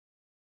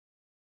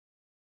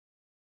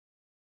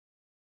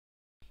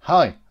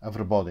Hi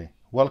everybody,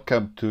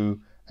 welcome to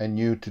a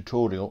new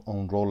tutorial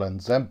on Roland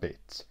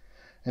Zenbeats.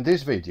 In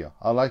this video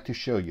I'd like to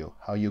show you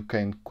how you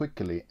can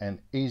quickly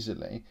and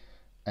easily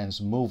and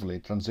smoothly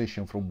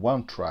transition from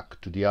one track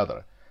to the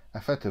other,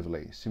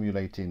 effectively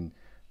simulating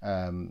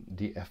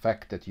the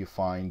effect that you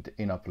find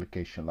in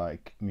application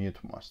like Mute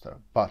Master,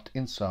 but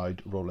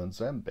inside Roland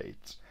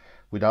Zenbeats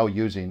without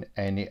using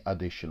any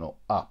additional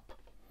app.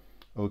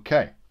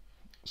 Okay,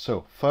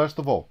 so first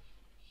of all,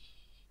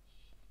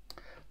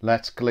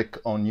 let's click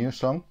on New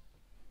Song.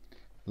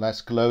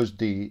 Let's close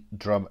the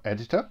drum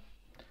editor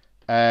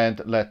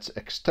and let's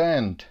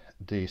extend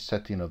the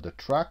setting of the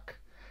track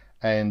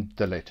and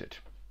delete it.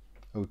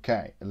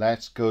 Okay,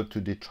 let's go to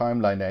the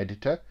timeline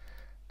editor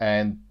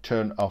and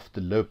turn off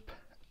the loop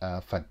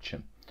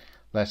function.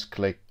 Let's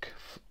click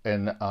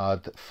and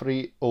add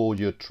 3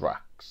 audio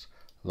tracks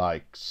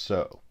like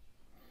so.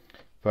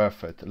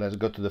 Perfect. Let's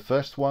go to the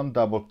first one,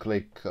 double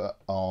click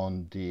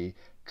on the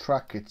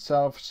track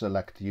itself,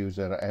 select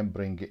user and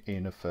bring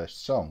in a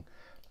first song.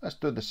 Let's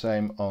do the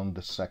same on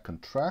the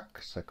second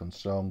track, second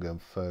song,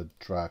 and third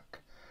track,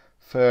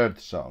 third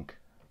song.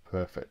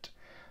 Perfect.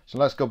 So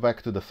let's go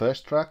back to the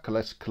first track.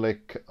 Let's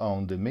click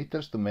on the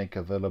meters to make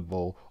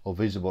available or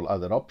visible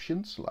other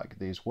options like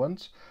these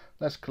ones.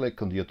 Let's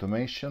click on the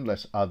automation.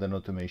 Let's add an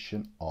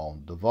automation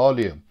on the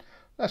volume.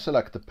 Let's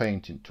select the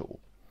painting tool.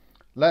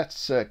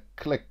 Let's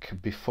click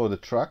before the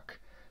track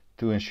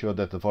to ensure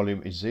that the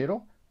volume is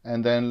 0.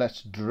 And then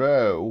let's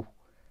draw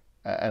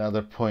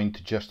another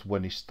point just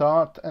when it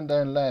starts, and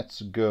then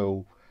let's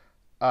go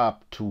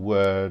up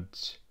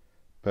towards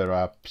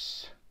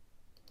perhaps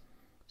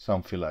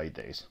something like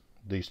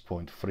this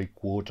point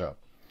 3/4.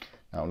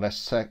 Now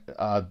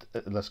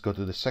let's go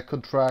to the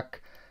second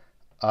track,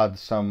 add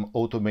some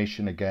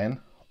automation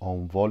again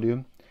on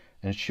volume,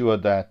 ensure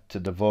that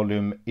the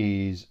volume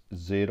is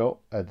 0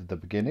 at the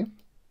beginning.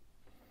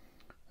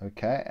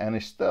 Okay, and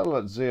it's still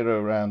at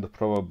 0 around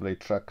probably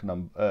track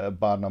number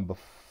bar number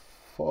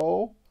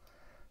 4,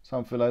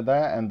 something like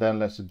that, and then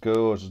let's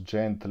go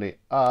gently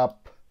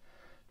up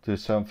to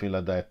something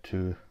like that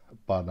to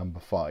bar number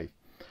 5.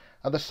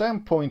 At the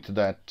same point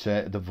that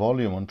the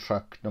volume on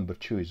track number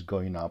 2 is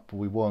going up,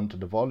 we want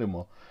the volume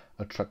of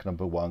track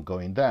number 1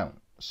 going down.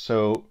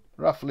 So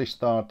roughly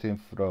starting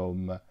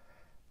from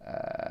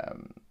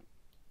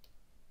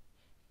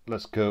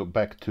let's go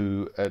back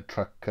to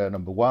track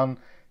number 1.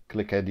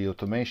 Click at the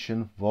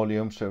automation,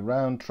 volume, so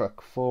around track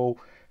 4,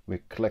 we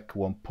click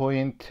one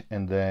point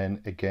and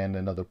then again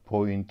another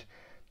point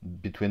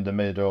between the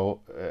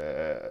middle,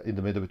 in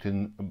the middle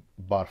between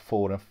bar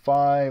 4 and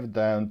 5,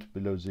 down to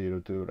below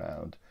 0 to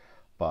around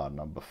bar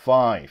number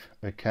 5.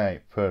 Okay,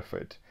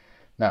 perfect.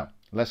 Now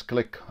let's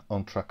click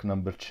on track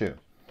number 2.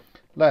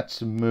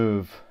 Let's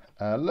move,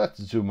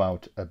 let's zoom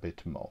out a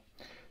bit more.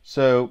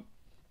 So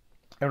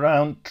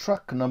around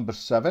track number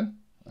 7,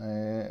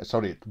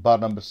 bar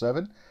number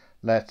 7,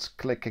 let's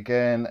click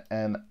again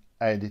and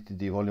edit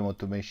the volume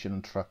automation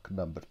on track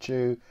number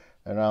 2.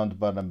 Around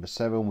bar number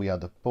 7 we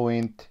add a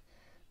point,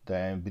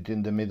 then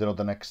between the middle of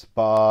the next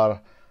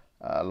bar,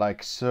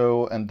 like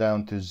so, and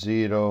down to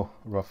 0,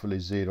 roughly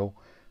 0,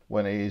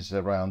 when it is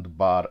around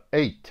bar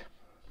 8.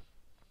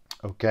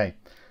 Okay,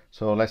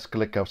 so let's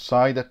click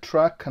outside the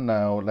track.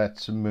 Now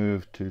let's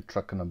move to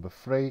track number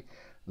 3.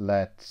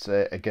 Let's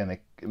again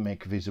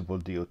make visible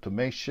the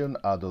automation,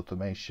 add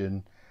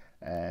automation,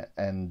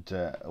 and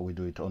we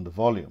do it on the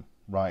volume,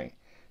 right?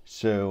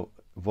 So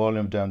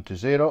volume down to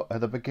 0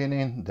 at the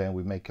beginning, then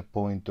we make a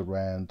point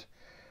around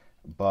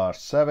bar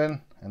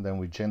 7, and then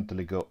we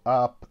gently go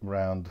up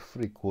around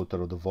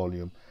 3/4 of the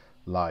volume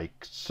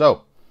like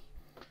so.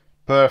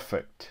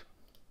 Perfect.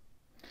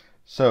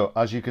 So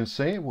as you can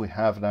see, we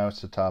have now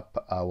set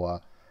up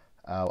our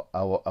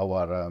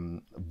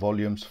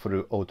volumes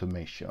through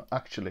automation.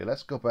 Actually,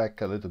 let's go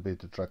back a little bit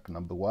to track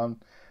number 1.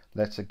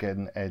 Let's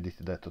again edit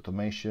that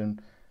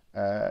automation.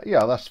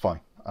 Yeah, that's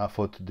fine. I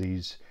thought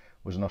these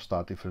was not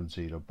starting from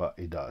 0, but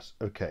it does.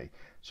 Okay,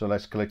 so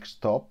let's click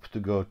stop to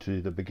go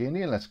to the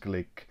beginning. Let's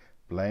click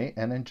play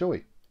and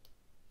enjoy.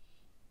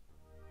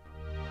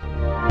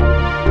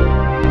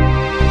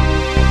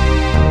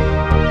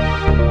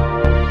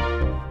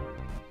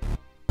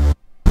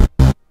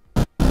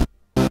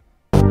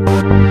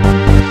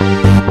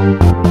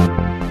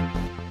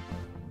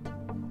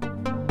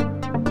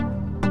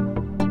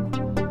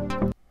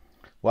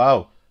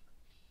 Wow.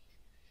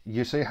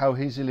 You see how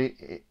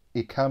easily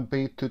it can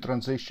be to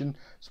transition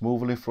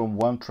smoothly from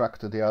one track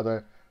to the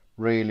other.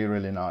 Really,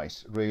 really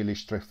nice, really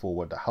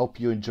straightforward. I hope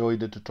you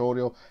enjoyed the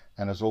tutorial,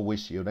 and as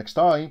always, see you next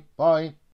time. Bye.